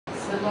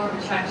the law of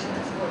attraction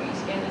that's brought you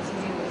together to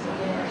deal with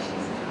whatever issues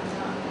that comes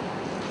up.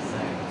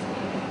 So,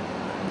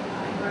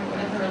 I agree,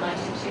 whatever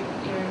relationship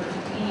you're in,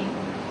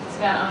 it's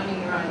about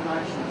owning your own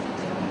emotions and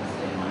dealing with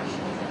the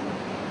emotions.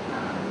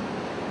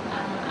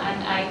 And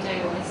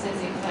AJ always says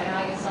if they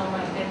are your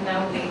soulmate, then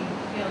they'll be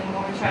feeling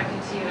more attracted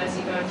to you as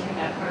you go through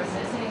that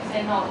process. And if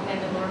they're not,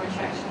 then the law of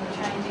attraction will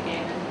change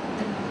again.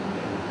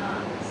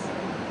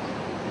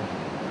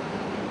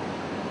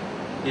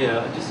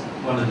 Yeah, I just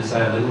wanted to say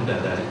a little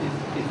about that.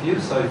 If you're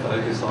so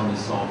focused on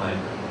this soulmate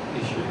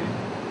issue,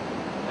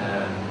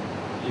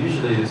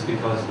 usually it's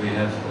because we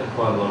have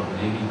quite a lot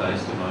of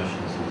needy-based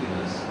emotions within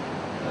us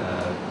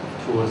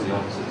towards the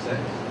opposite sex.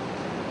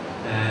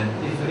 And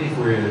if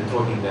we're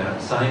talking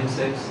about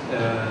same-sex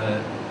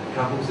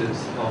couples,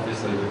 it's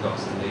obviously we've got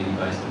some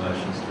needy-based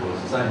emotions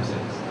towards the same sex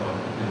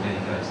in many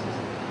cases.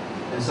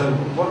 And so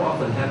what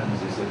often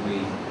happens is that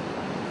we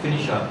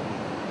finish up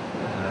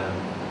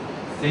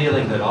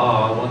feeling that,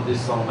 oh, I want this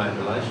soulmate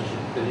relationship,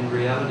 but in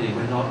reality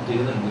we're not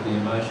dealing with the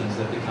emotions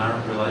that the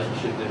current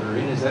relationship that we're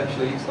in is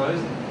actually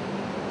exposing.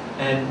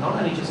 And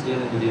not only just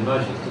dealing with the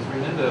emotions, because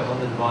remember on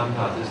the divine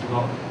path it's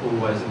not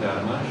always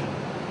about emotion.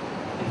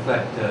 In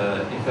fact,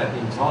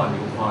 in time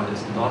you'll find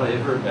it's not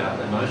ever about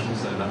emotion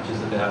so much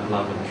as about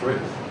love and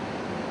truth.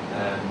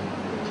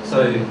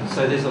 So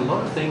there's a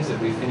lot of things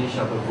that we finish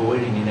up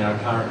avoiding in our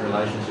current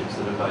relationships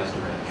that are based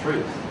around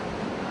truth.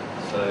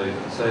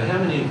 So how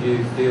many of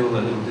you feel a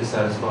little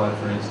dissatisfied,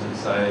 for instance,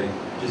 say,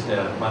 just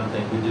out of one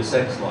thing, with your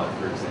sex life,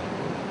 for example,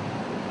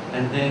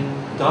 and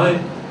then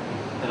don't,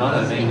 and I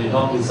don't mean you're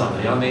not with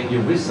somebody, I mean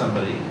you're with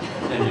somebody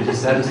and you're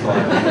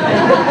dissatisfied with them.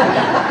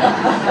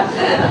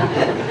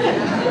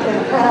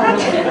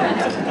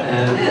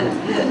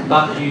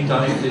 But you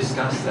don't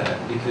discuss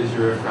that because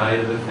you're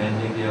afraid of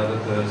offending the other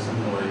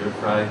person, or you're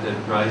afraid that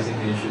raising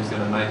the issue is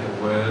going to make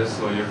it worse,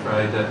 or you're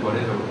afraid that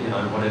whatever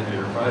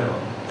you're afraid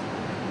of.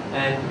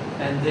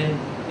 And then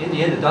in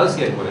the end it does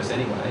get worse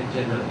anyway,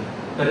 generally.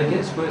 But it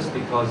gets worse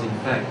because in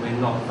fact we're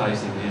not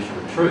facing the issue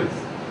of truth.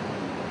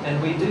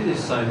 And we do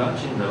this so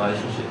much in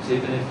relationships,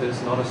 even if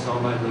it's not a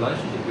soulmate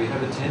relationship. We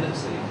have a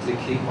tendency to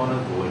keep on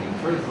avoiding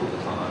truth all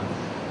the time,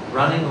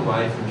 running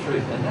away from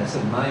truth. And that's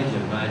a major,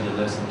 major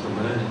lesson to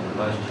learn in a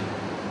relationship.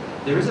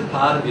 There is a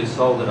part of your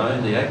soul that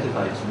only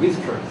activates with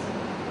truth.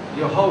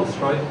 Your whole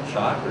throat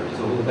chakra is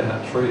all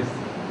about truth,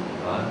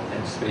 right?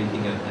 And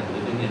speaking it and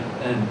living it.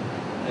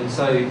 And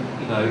so,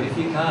 if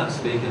you can't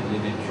speak and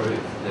live in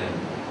truth,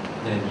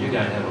 then you're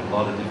going to have a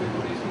lot of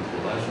difficulties with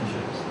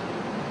relationships.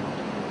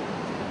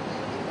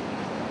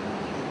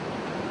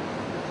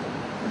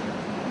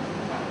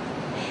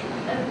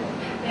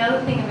 The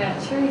other thing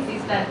about truth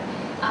is that,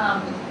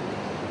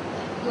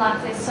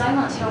 there's so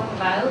much help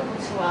available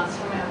to us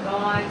from our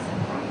guides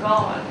and from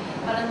God,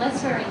 but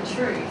unless we're in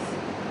truth,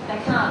 they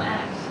can't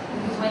act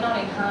because we're not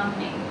in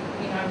harmony,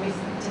 with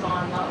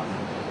divine love.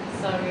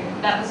 So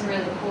that was a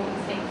really important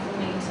thing for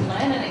me to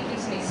learn, and it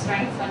gives me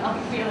strength when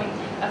I'm feeling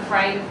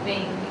afraid of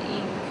being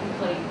in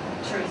complete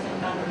truth and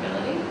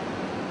vulnerability.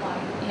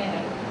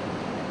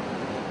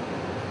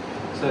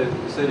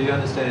 So do you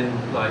understand,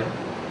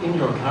 in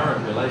your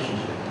current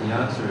relationship, the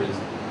answer is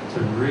to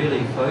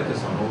really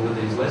focus on all of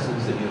these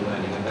lessons that you're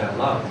learning about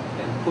love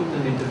and put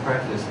them into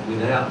practice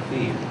without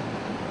fear.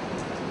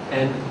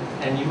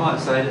 And you might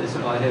say this,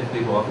 I have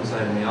people often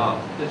say to me, oh,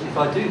 but if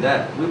I do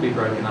that, we'll be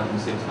broken up in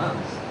 6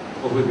 months.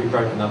 Or we'll be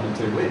broken up in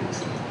 2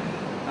 weeks.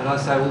 And I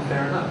say, well,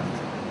 fair enough.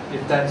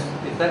 If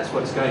that's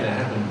what's going to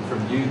happen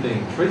from you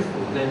being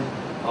truthful, then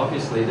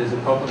obviously there's a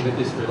problem with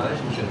this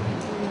relationship.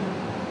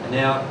 And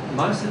now,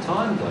 most of the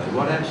time though,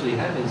 what actually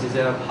happens is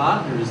our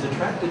partner is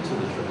attracted to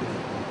the truth.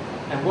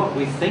 And what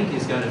we think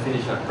is going to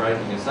finish up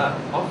breaking us up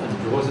often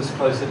draws us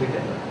closer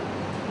together.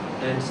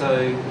 And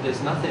so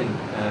there's nothing,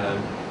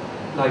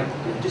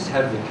 just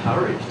have the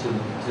courage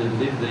to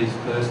live these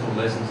personal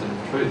lessons of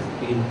truth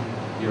in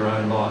your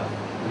own life.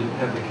 You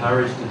have the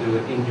courage to do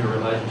it in your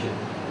relationship,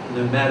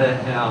 no matter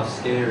how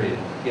scary it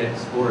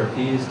gets or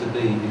appears to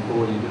be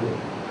before you do it.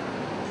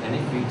 And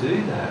if you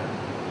do that,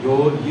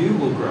 you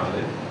will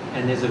grow,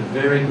 and there's a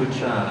very good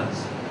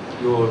chance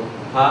your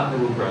partner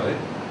will grow.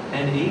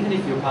 And even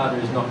if your partner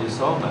is not your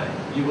soulmate,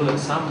 you will at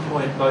some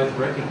point both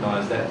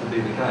recognise that to be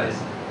the case.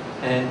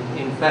 And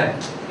in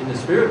fact, in the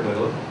spirit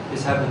world,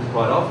 this happens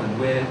quite often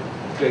where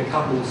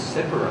couples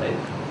separate.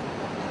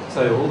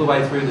 So all the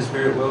way through the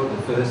spirit world,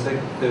 the first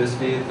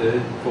sphere,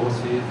 third, fourth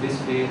sphere, fifth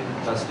sphere,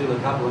 they're still a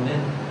couple, and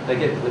then they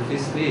get to the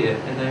fifth sphere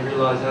and they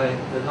realise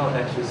they're not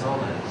actually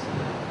soulmates.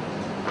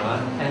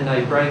 Right? And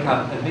they break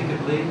up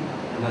amicably,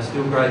 and they're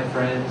still great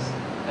friends,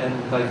 and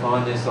they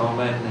find their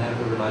soulmate and have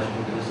a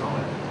relationship with their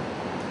soulmate.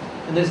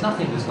 And there's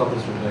nothing to stop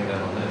us from doing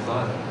that on earth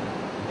either.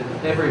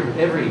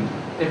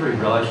 Every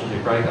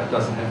relationship breakup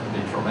doesn't have to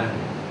be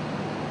traumatic.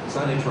 It's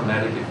only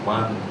traumatic if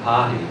one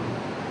party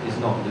is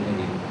not living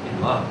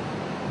in love.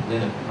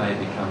 Then it may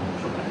become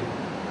traumatic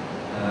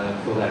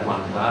for that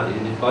one party.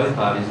 And if both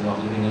parties are not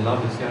living in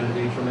love, it's going to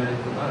be traumatic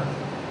for both.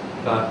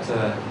 But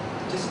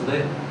just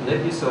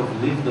let yourself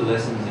live the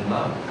lessons in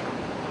love.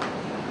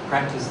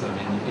 Practice them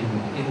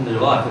in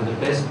your life. And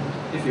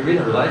the if you're in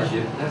a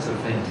relationship, that's a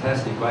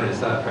fantastic way to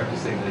start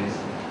practicing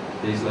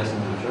these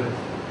lessons of truth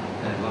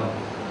and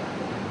love.